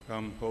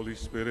Come, Holy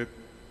Spirit,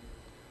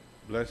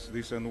 bless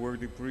this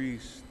unworthy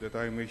priest that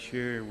I may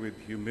share with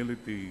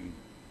humility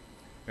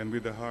and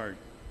with the heart,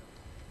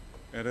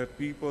 and that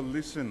people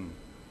listen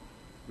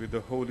with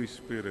the Holy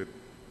Spirit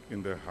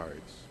in their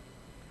hearts.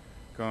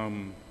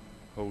 Come,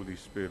 Holy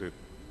Spirit,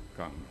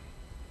 come.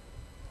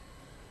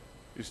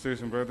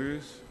 Sisters and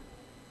brothers,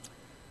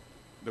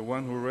 the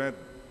one who read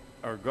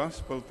our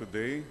gospel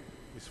today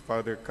is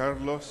Father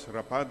Carlos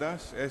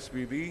Rapadas,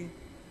 SBD.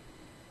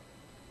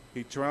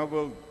 He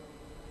traveled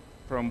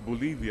from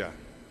Bolivia,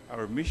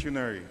 our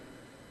missionary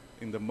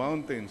in the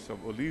mountains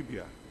of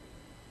Bolivia,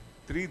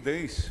 3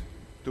 days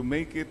to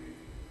make it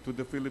to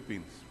the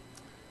Philippines.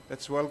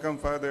 Let's welcome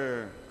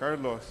Father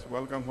Carlos.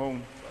 Welcome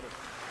home.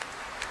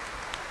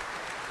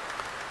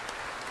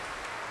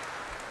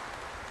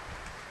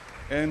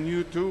 And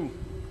you too,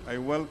 I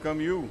welcome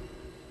you.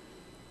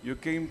 You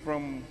came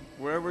from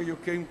wherever you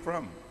came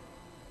from.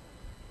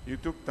 You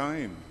took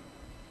time.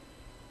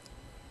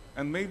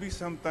 And maybe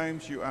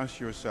sometimes you ask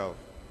yourself,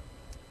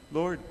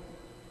 Lord,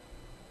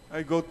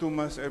 I go to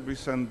Mass every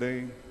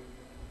Sunday.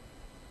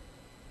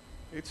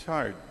 It's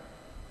hard.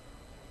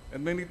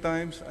 And many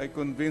times I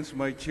convince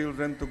my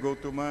children to go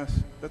to Mass.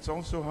 That's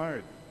also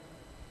hard.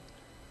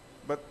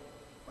 But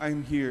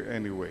I'm here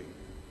anyway.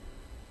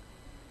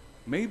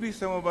 Maybe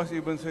some of us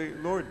even say,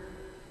 Lord,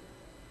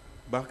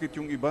 bakit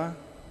yung iba?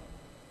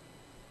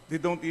 They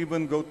don't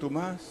even go to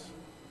Mass.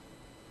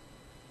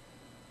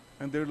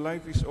 And their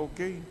life is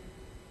okay.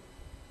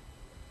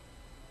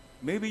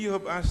 Maybe you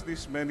have asked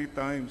this many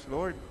times,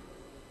 Lord,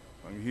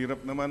 ang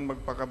hirap naman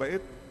magpakabait.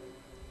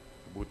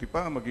 Buti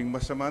pa, maging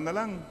masama na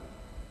lang.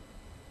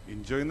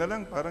 Enjoy na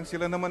lang, parang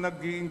sila naman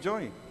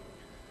nag-i-enjoy.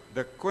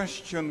 The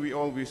question we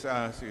always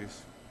ask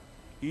is,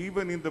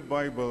 even in the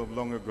Bible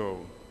long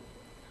ago,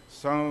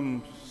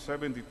 Psalm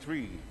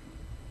 73,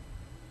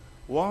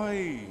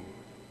 why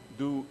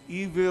do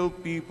evil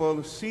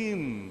people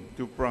seem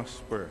to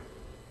prosper?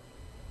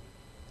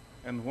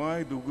 And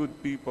why do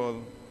good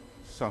people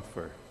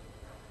suffer?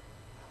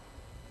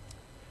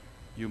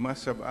 You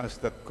must have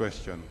asked that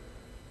question.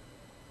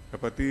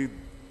 Kapatid,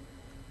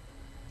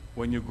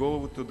 when you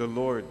go to the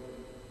Lord,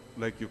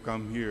 like you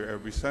come here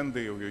every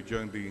Sunday or you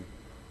join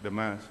the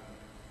Mass,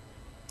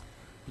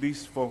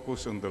 please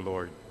focus on the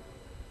Lord.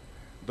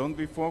 Don't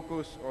be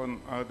focused on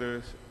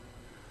others.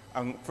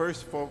 Ang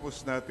first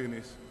focus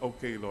natin is,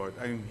 okay Lord,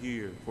 I'm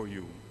here for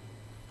you.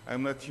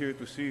 I'm not here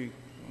to see,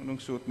 anong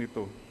suit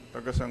nito?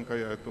 Taga saan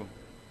kaya ito?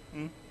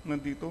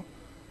 Nandito?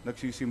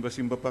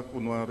 Nagsisimba-simba pa,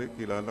 kunwari,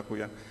 kilala ko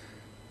yan.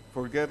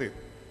 Forget it.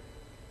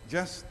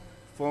 Just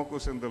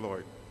focus on the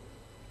Lord.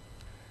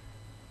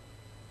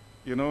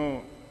 You know,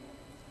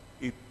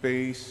 it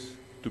pays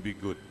to be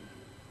good.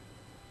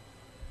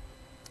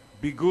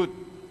 Be good.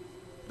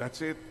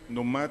 That's it.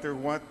 No matter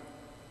what,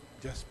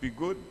 just be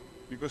good.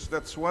 Because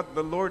that's what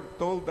the Lord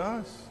told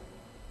us.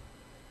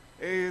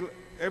 Hey,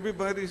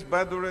 everybody's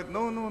bad already.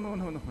 No.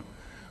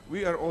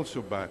 We are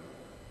also bad.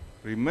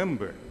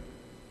 Remember,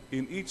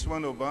 in each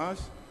one of us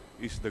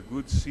is the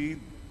good seed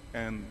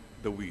and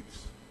the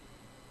weeds.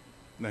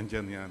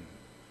 Nandyan yan.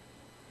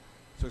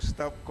 So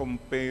stop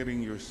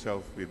comparing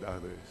yourself with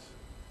others.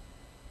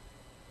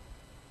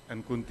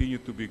 And continue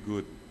to be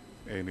good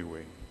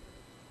anyway.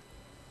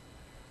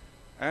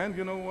 And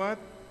you know what?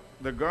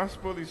 The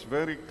gospel is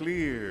very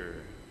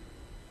clear.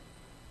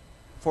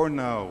 For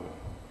now,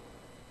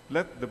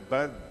 let the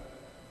bad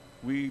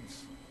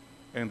weeds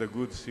and the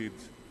good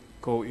seeds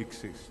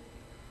coexist.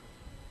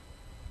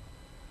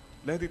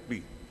 Let it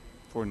be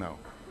for now.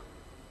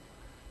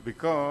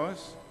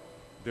 Because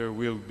there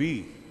will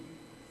be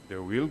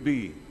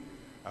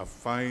a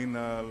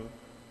final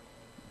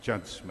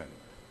judgment.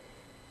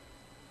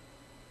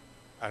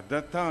 At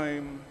that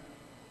time,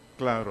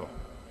 klaro,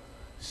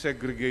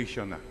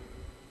 segregation na.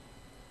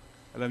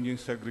 Alam niyo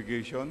yung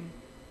segregation?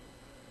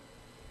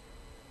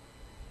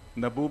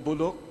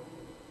 Nabubulok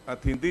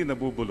at hindi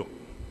nabubulok.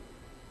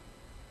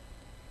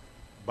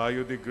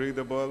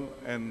 Biodegradable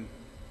and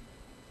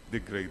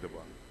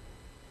degradable.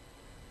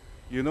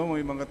 You know,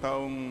 may mga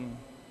taong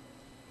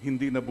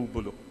hindi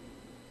nabubulok.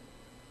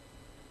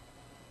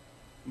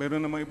 Meron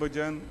namang iba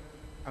dyan,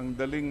 ang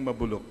daling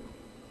mabulok.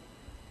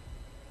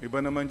 Iba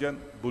naman dyan,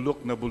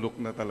 bulok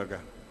na talaga.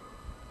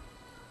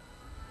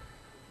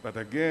 But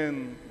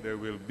again, there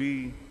will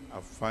be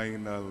a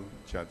final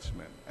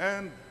judgment.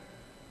 And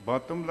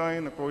bottom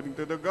line, according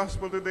to the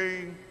gospel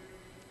today,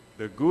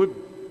 the good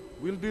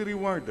will be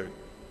rewarded.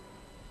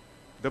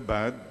 The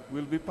bad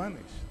will be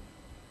punished.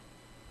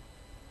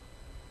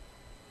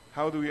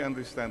 How do we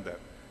understand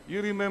that? You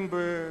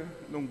remember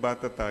nung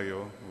bata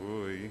tayo,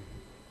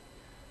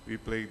 we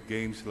played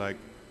games like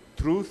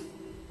truth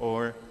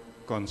or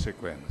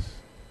consequence.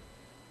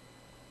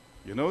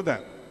 You know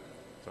that.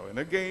 So in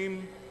a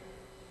game,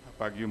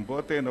 pag yung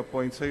bote no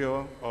point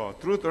sa'yo,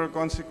 truth or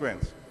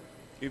consequence.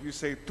 If you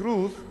say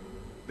truth,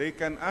 they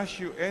can ask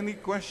you any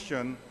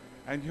question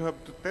and you have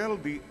to tell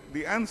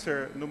the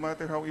answer no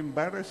matter how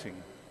embarrassing.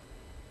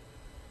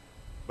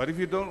 But if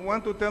you don't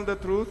want to tell the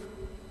truth,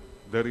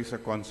 there is a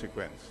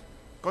consequence.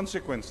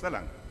 Consequence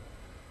na lang.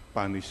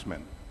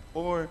 Punishment.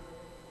 or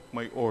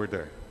may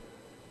order.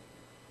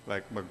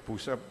 Like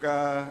mag-push up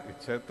ka,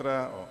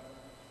 etc.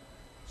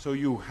 So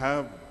you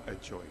have a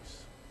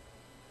choice.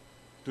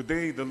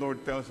 Today, the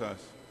Lord tells us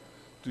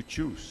to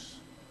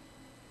choose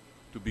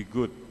to be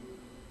good,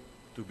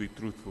 to be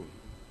truthful.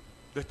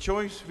 The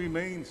choice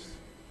remains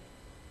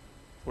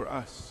for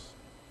us.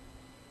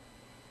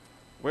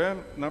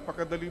 Well,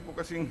 napakadali po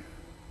kasing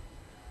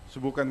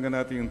subukan nga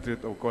natin yung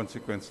truth or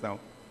consequence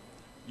now.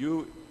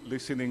 You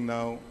listening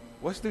now,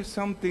 was there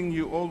something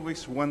you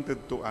always wanted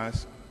to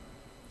ask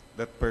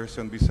that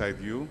person beside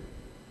you?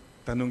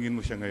 Tanungin mo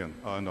siya ngayon,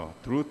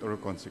 truth or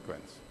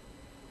consequence?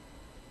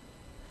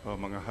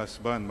 Mga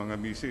husband, mga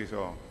misis,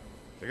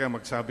 teka,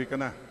 magsabi ka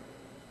na.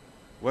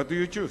 What do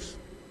you choose?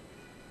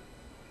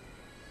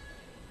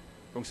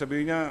 Kung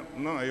sabihin niya,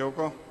 no,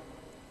 ayoko,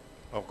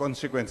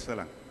 consequence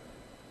na lang.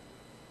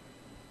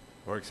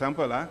 For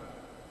example,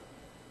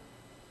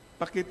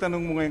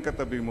 pakitanong mo ngayon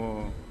katabi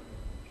mo,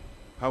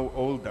 how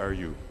old are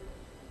you?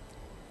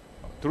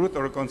 Truth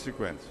or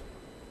consequence?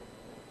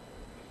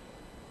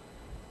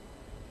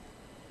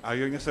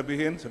 Ayaw niya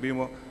sabihin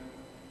mo,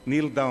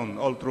 kneel down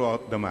all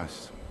throughout the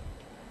Mass.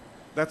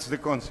 That's the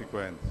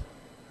consequence.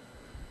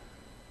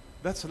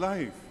 That's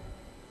life.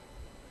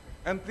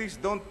 And please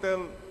don't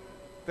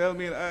tell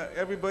me,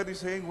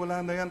 everybody's saying,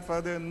 wala na yan,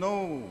 Father.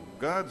 No,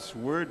 God's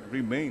word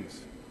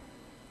remains.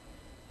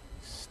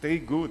 Stay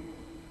good,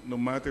 no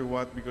matter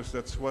what, because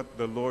that's what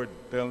the Lord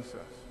tells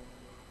us.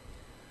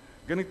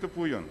 Ganito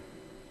po yun.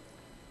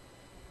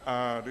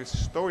 There's a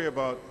story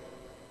about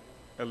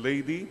a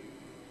lady,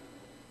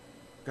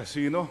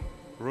 casino,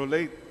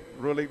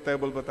 roulette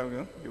table ba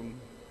tawag yun? Yung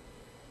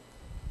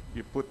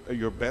you put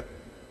your bet,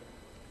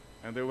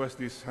 and there was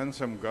this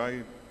handsome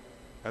guy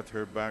at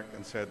her back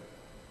and said,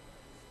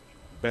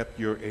 bet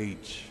your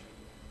age.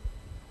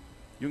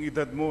 Yung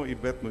edad mo,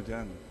 i-bet mo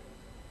dyan.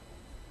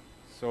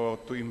 So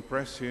to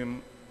impress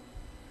him,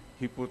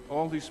 he put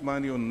all his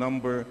money on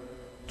number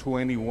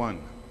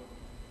 21.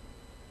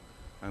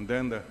 And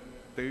then the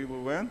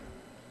table went,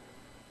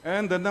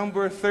 and the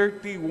number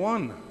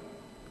 31.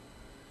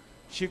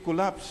 She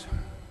collapsed.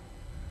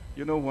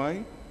 You know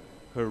why?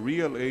 Her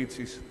real age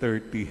is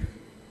 30.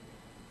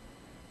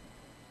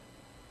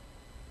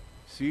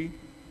 See,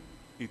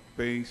 it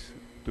pays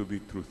to be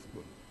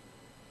truthful.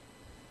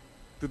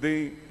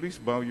 Today, please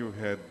bow your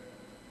head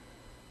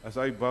as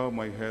I bow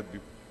my head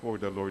before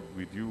the Lord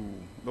with you.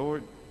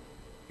 Lord,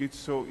 it's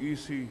so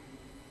easy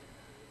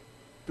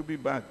to be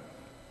bad.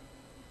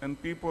 And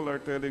people are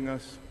telling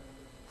us,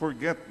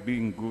 forget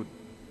being good.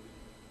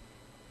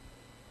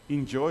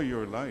 Enjoy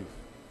your life.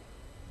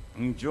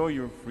 Enjoy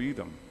your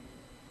freedom.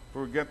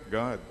 Forget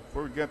God.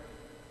 Forget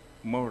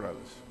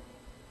morals.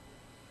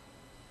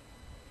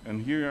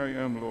 And here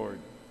I am, Lord,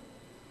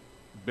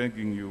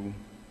 begging you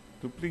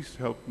to please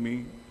help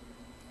me,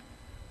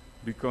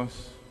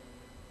 because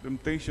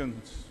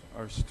temptations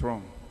are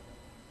strong.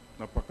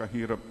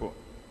 Napakahirap po.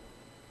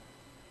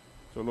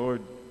 So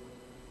Lord,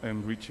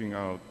 I'm reaching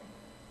out.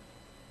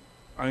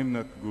 I'm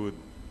not good.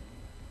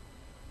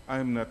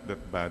 I'm not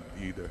that bad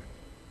either.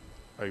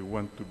 I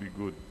want to be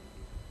good.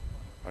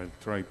 I'll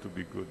try to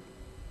be good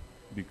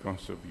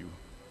because of you,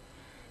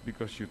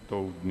 because you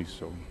told me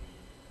so.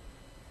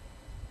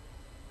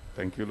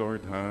 Thank you,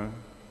 Lord,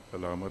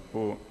 Salamat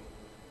po.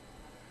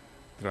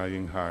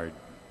 Trying hard.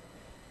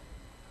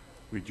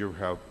 With your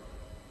help,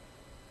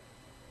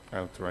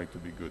 I'll try to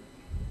be good.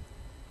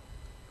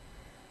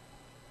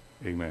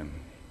 Amen.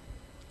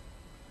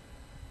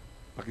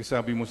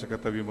 Pakisabi mo sa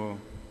katabi mo,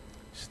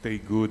 stay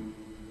good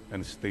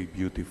and stay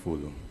beautiful.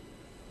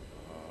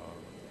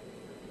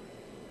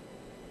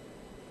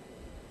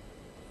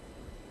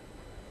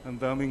 Ang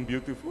daming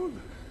beautiful.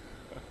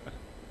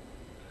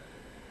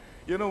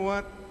 You know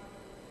what?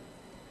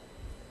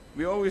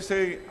 We always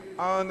say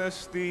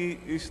honesty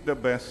is the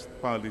best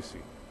policy.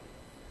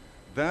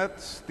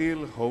 That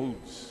still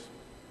holds.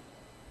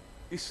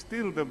 It's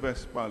still the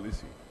best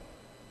policy.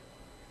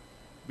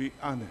 Be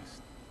honest.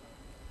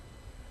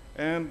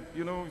 And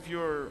you know, if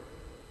you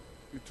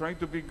try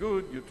to be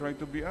good, you try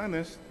to be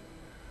honest,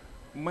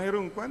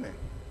 mayroong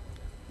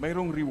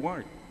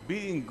reward.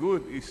 Being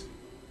good is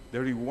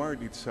the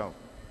reward itself.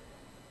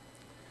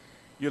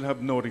 You'll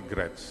have no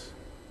regrets.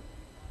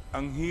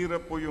 Ang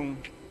hirap po yung,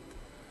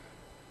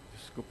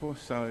 Diyos ko po,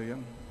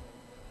 sayang.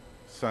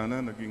 Sana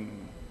naging,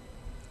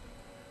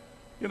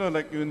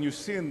 like when you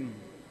sin,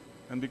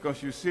 and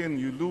because you sin,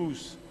 you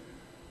lose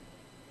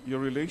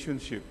your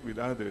relationship with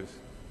others.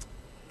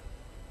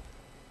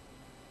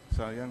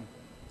 Sayang.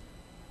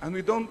 And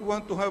we don't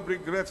want to have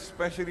regrets,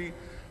 especially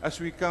as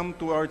we come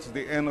towards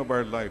the end of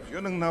our lives.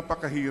 Yun ang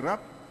napakahirap.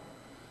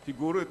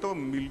 Siguro ito,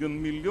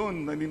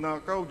 milyon-milyon na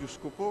ninakaw, Diyos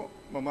ko po,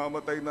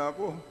 mamamatay na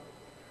ako.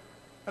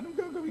 Anong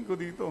gagawin ko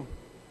dito?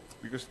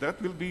 Because that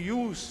will be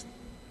used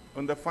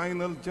on the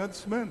final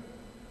judgment.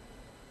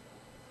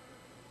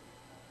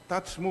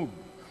 Touch move.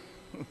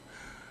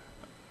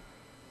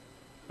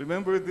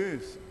 Remember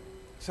this.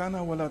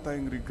 Sana wala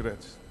tayong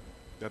regrets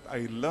that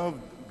I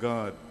loved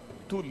God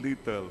too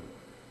little,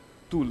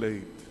 too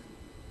late.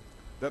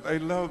 that I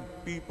love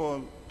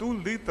people too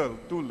little,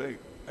 too late.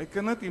 I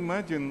cannot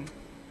imagine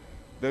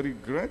the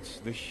regrets,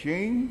 the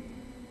shame,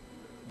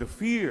 the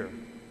fear.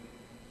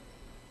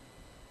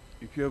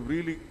 If you have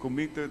really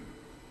committed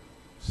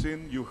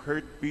sin, you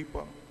hurt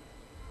people.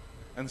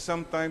 And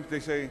sometimes they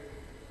say,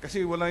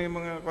 kasi wala yung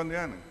mga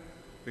kanyan.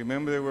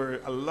 Remember, there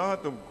were a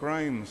lot of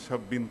crimes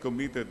have been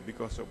committed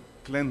because of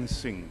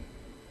cleansing.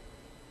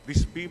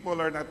 These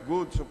people are not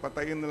good, so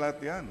patayin na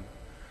lahat yan.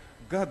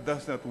 God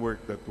does not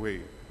work that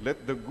way.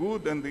 Let the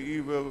good and the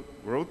evil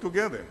grow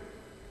together.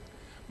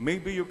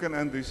 Maybe you can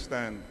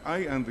understand.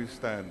 I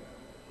understand.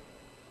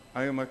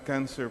 I am a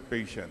cancer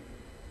patient.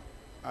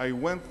 I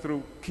went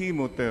through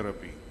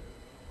chemotherapy.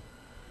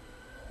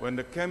 When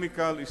the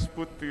chemical is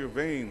put to your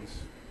veins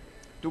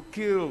to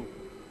kill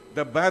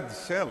the bad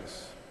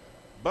cells,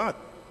 but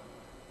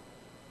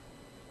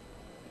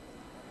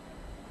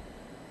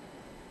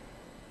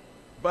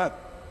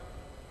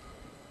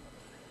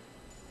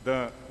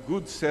the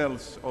good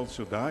cells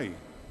also die.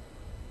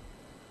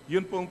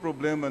 Yun po ang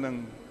problema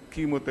ng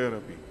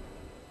chemotherapy.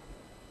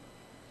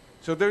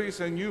 So there is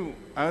a new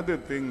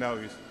added thing now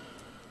is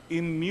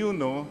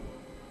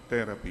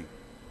immunotherapy.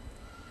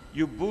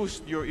 You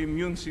boost your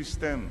immune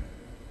system.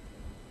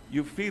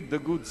 You feed the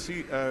good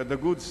seeds,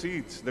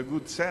 the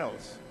good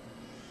cells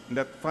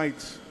that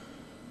fights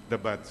the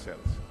bad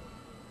cells.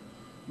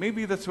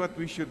 Maybe that's what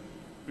we should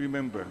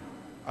remember.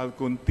 I'll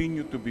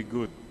continue to be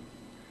good.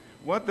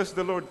 What does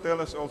the Lord tell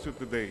us also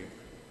today?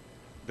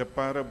 The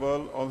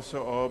parable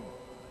also of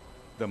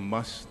the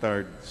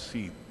mustard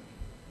seed.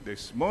 The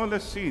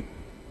smallest seed.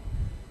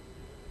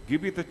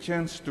 Give it a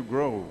chance to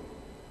grow,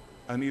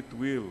 and it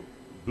will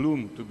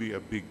bloom to be a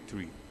big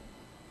tree.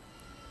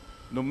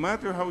 No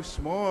matter how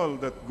small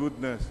that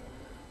goodness,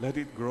 let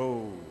it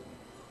grow.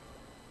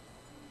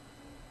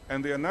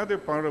 And the another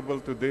parable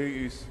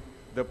today is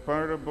the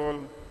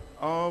parable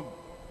of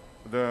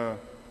the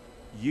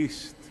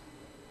yeast.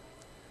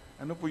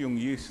 Ano po yung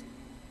yeast?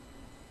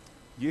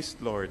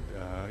 Yeast, Lord.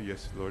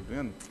 Yes, Lord.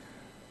 Yan.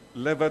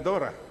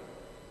 Levadora.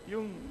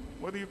 Yung,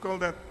 what do you call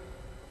that?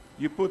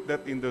 You put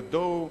that in the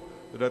dough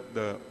so that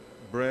the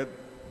bread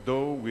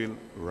dough will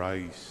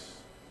rise.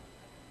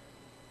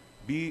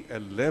 Be a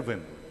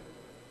leaven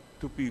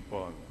to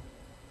people.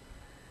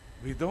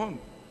 We don't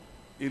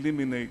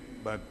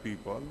eliminate bad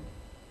people.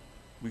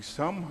 We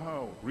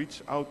somehow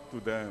reach out to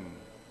them.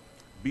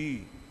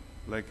 Be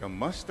like a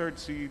mustard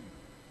seed.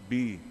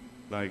 Be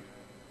like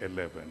a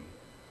leaven.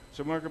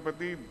 So mga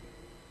kapatid,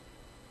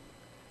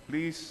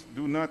 please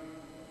do not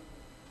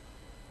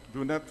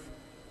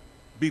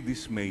be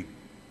dismayed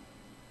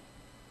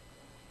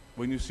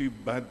when you see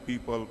bad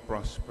people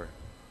prosper.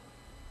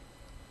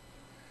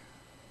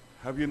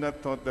 Have you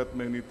not thought that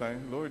many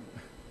times? Lord,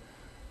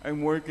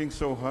 I'm working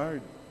so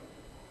hard.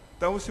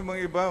 Tapos yung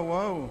mga iba,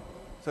 wow,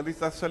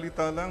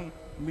 salita-salita lang,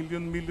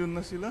 milyon-milyon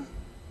na sila.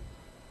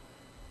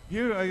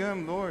 Here I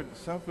am, Lord,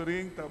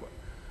 suffering.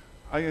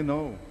 I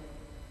know.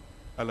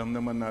 Alam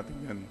naman natin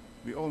yan.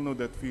 We all know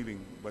that feeling.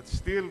 But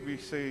still we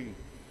say,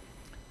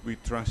 we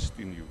trust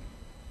in you.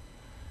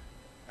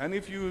 And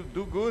if you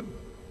do good,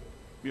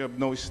 you have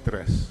no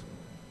stress.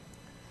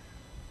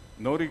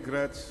 No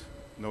regrets,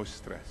 no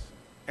stress.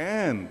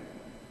 And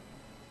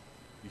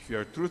if you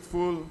are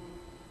truthful,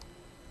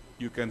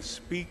 you can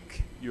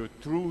speak your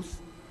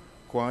truth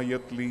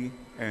quietly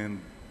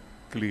and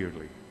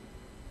clearly.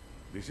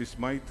 This is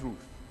my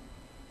truth.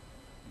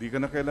 Di ka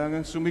na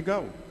kailangan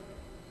sumigaw.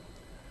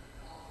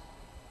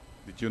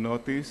 Did you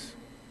notice?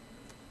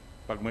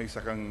 Pag may isa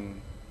kang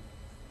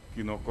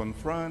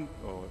kino-confront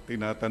o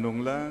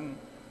tinatanong lang,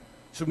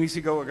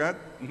 sumisigaw agad?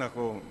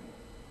 Nako,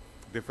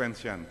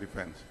 defense yan.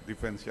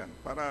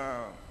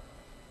 Para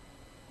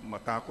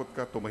matakot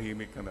ka,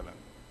 tumahimik ka na lang.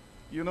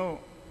 You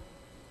know,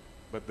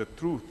 but the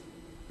truth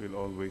will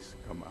always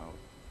come out.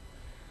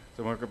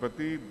 So mga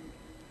kapatid,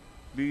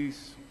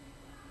 please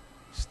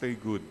stay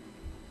good,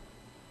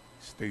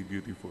 stay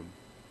beautiful,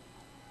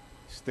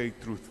 stay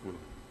truthful,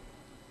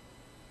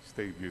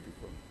 stay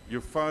beautiful.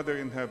 Your Father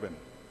in heaven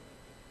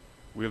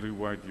will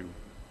reward you,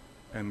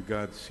 and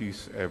God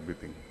sees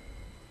everything.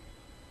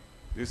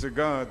 There's a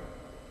God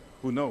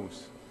who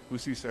knows, who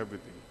sees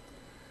everything.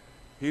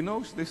 He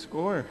knows the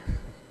score.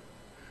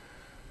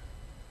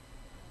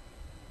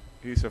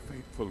 He's a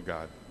faithful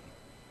God.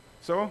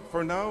 So,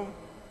 for now,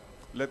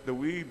 let the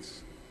weeds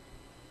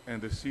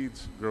and the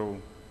seeds grow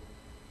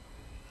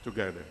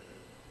together.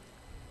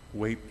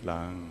 Wait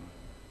lang.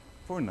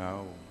 For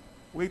now,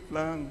 wait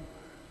lang.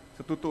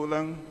 Sa totoo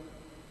lang,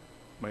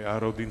 may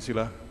araw din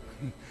sila.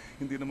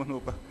 Hindi naman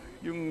pa.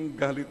 Yung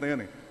galit na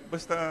yan eh.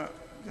 Basta,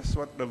 just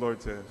what the Lord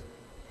says.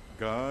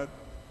 God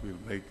will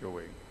make a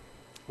way.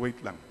 Wait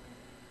lang.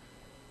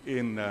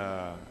 In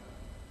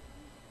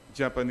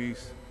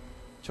Japanese,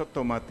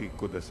 chotomati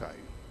kudasai.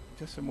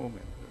 Just a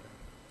moment.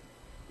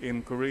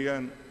 In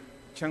Korean,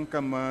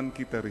 chankaman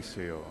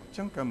kitariseo.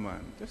 Chankaman.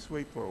 Just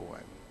wait for a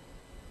while.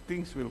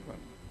 Things will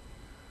come.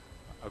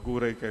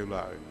 Aguray kayo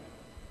laang.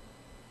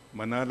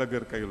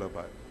 Manalagar kayo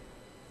labay.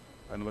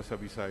 Ano ba sa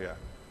Bisaya?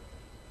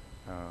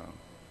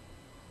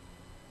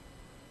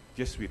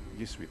 Just wait.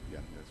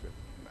 Yan, that's it.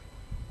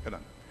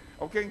 Ganun.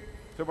 Okay,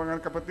 so mga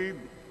kapatid,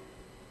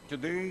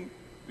 today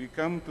we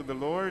come to the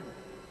Lord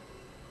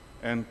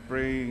and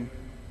pray,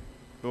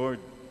 Lord,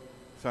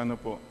 sana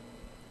po,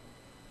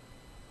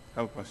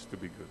 help us to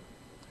be good.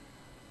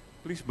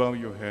 Please bow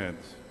your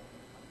heads.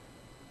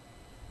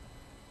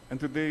 And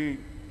today,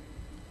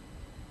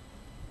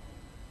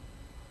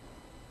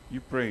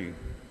 you pray.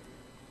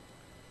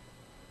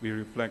 We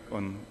reflect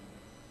on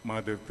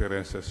Mother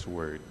Teresa's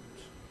words.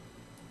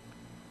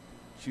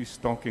 She's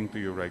talking to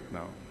you right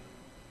now.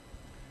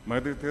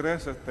 Mother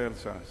Teresa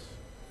tells us,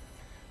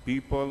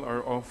 people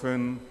are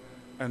often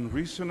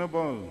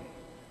unreasonable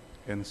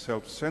and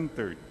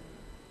self-centered.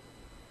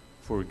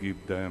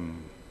 Forgive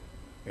them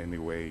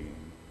anyway.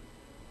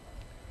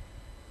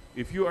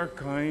 If you are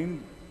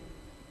kind,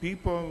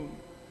 people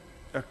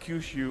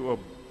accuse you of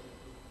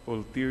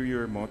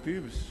ulterior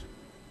motives.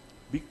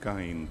 Be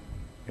kind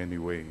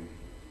anyway.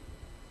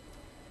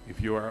 If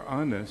you are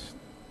honest,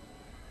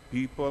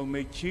 people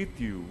may cheat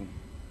you.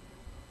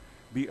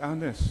 Be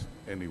honest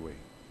anyway.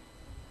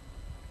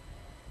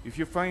 If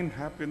you find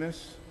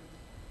happiness,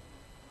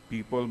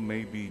 people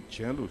may be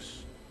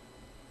jealous.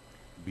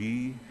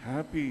 Be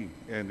happy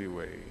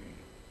anyway.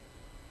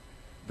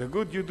 The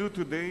good you do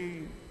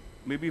today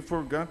may be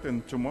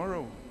forgotten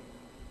tomorrow.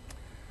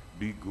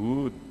 Be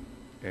good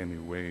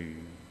anyway.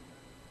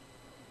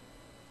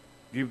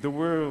 Give the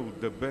world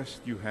the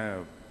best you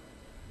have,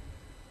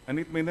 and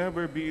it may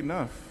never be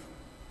enough,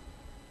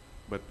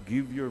 but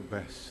give your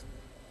best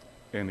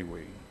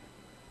anyway.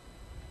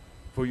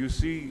 For you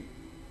see,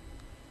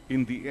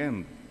 in the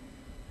end,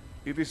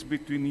 it is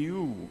between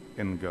you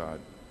and God.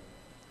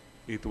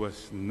 It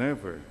was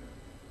never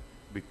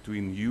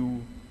between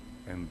you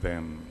and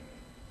them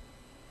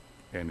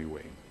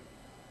anyway.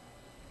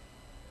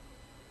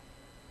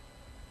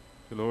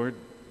 The Lord,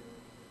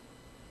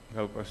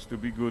 help us to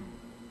be good.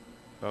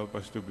 Help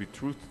us to be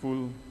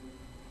truthful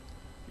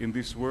in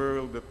this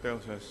world that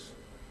tells us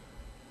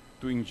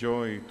to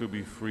enjoy, to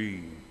be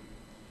free,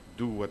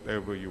 do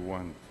whatever you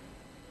want.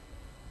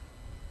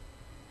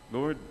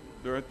 Lord,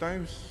 there are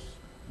times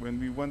when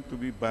we want to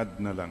be bad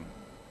na lang.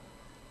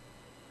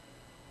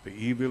 The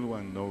evil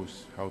one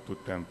knows how to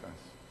tempt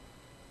us.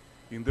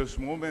 In those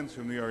moments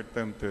when we are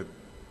tempted,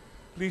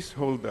 please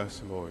hold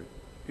us, Lord.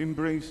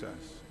 Embrace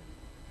us.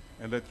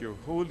 And let your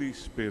Holy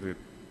Spirit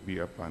be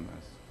upon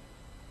us.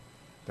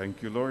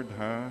 Thank you, Lord,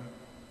 ha?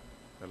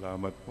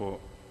 Salamat po.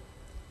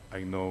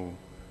 I know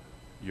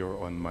you're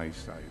on my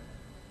side.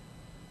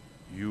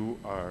 You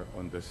are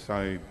on the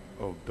side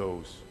of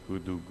those who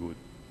do good.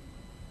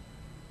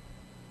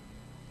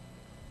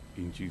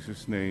 In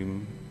Jesus'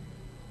 name,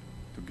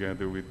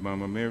 together with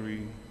Mama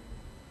Mary,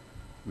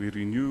 we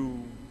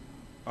renew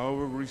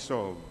our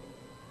resolve,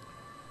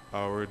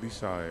 our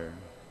desire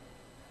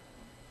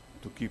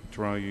to keep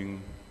trying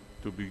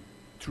to be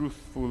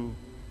truthful,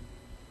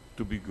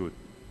 to be good.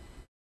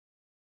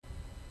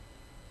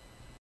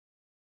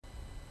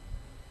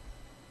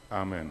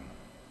 Amen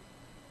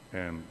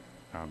and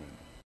amen.